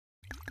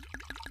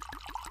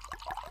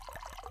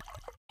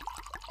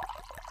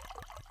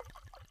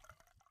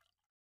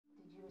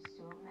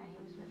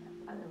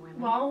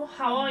Well,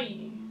 how are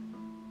you?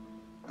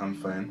 I'm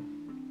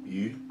fine.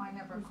 You? I'm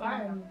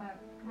fine.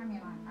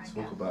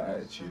 Talk about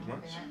attitude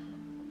much?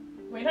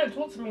 Well, you don't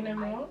talk to me no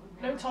more.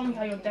 Don't tell me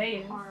how your day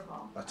is.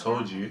 I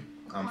told you,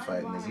 I'm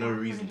fine. There's no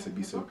reason to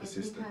be so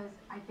persistent.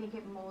 I think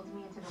it molds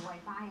me into the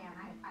wife I am.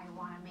 I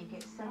want to make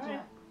it such an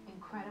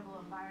incredible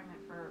environment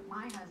for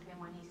my husband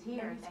when he's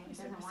here that he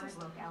doesn't want to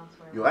look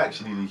elsewhere. You're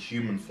actually the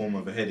human form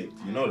of a headache.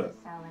 Do you know that?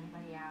 Sell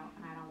anybody out,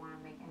 and I don't want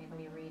to make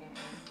anybody read it.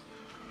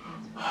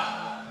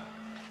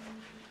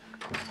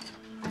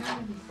 I don't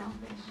want to be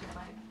selfish,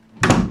 but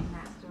in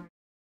that story.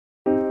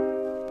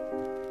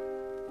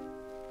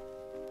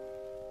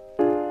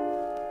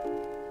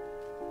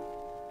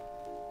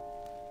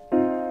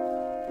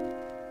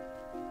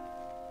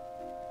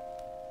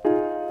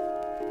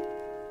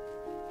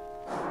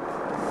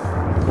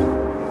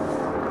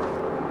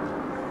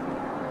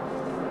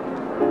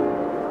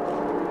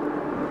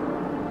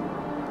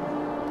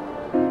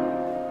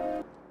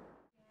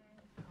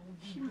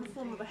 Human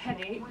form of a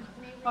headache.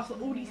 After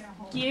all these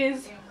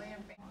years.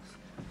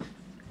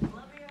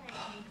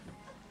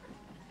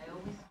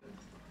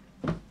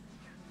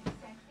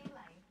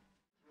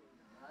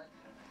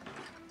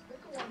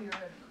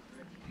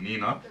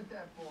 Nina?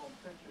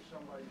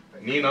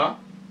 Nina?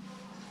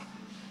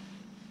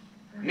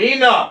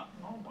 Nina!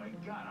 Oh my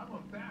God, I'm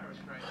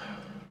embarrassed right now.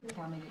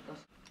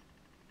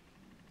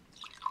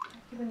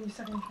 I've given you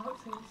second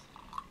chances.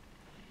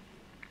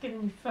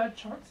 Giving you third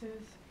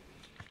chances.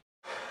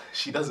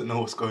 She doesn't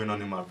know what's going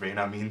on in my brain.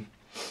 I mean,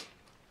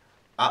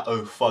 I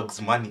owe thugs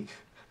money.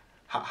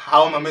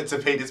 How am I meant to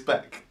pay this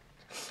back?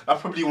 I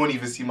probably won't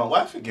even see my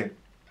wife again.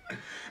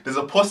 There's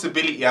a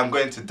possibility I'm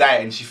going to die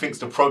and she thinks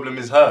the problem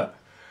is her.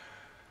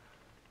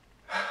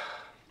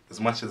 As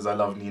much as I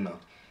love Nina,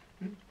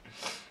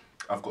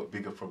 I've got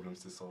bigger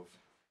problems to solve.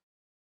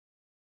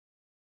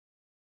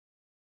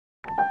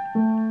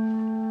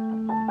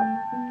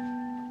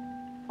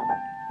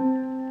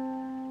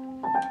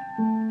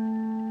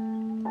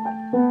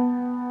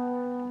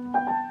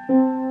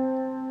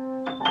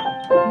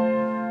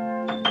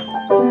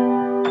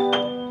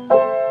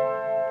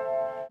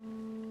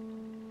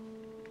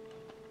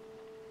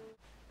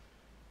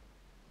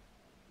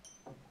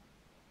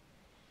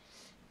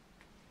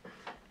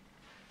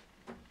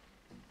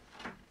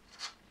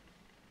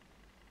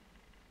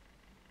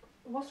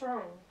 What's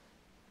wrong?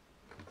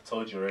 I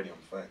told you already, I'm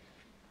fine.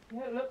 You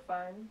don't look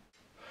fine.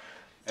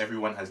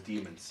 Everyone has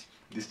demons.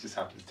 This just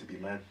happens to be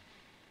mine.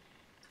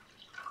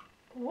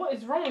 What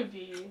is wrong with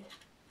you?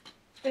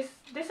 This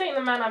ain't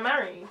the man I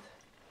married.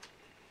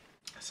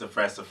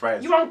 Surprise,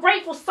 surprise. You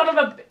ungrateful son of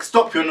a bitch.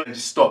 Stop your noise.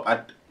 Just stop.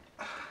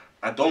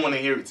 I don't want to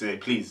hear it today.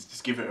 Please,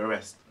 just give it a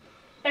rest.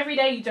 Every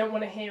day you don't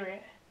want to hear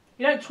it.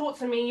 You don't talk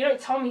to me. You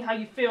don't tell me how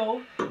you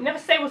feel. You never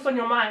say what's on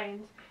your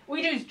mind. All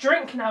you do is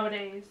drink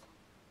nowadays.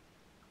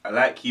 I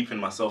like keeping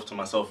myself to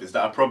myself. Is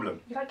that a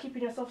problem? You like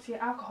keeping yourself to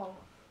your alcohol.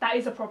 That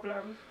is a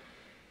problem.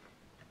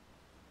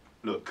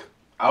 Look,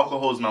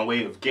 alcohol's my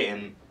way of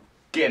getting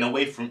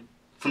away from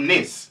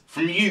this,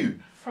 from you.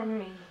 From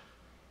me.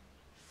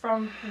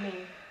 From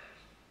me.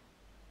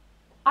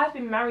 I've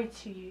been married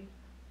to you.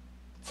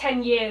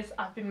 10 years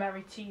I've been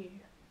married to you.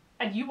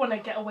 And you want to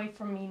get away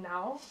from me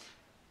now?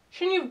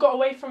 Shouldn't you have got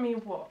away from me,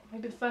 what?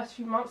 Maybe the first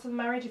few months of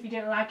marriage if you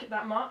didn't like it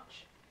that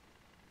much?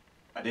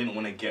 I didn't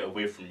want to get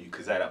away from you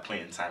because at that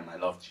point in time I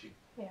loved you.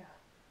 Yeah.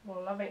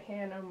 Well, love ain't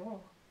here no more.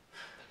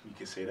 You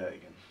can say that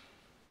again.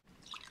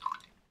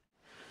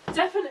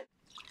 Definitely.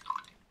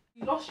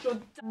 You lost your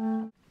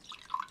damn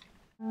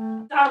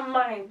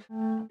mind.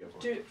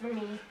 Do it for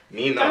me.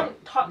 Nina.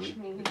 Don't touch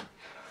me.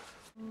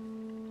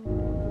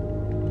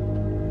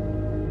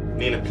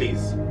 Nina,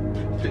 please.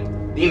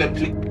 Nina,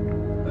 please.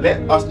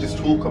 Let us just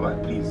talk about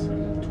it, please.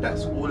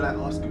 That's all I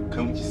ask you.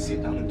 Can we just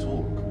sit down and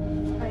talk?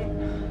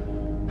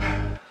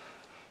 Fine.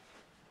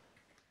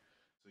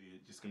 So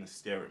you're just going to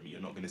stare at me. You're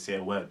not going to say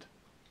a word.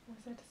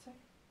 What's there to say?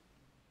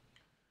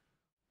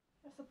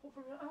 Get support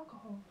from your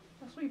alcohol.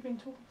 That's what you've been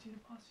talking to the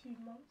past few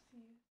months.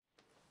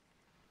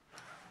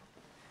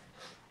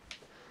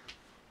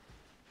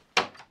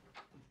 I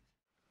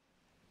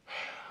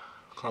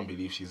can't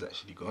believe she's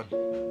actually gone.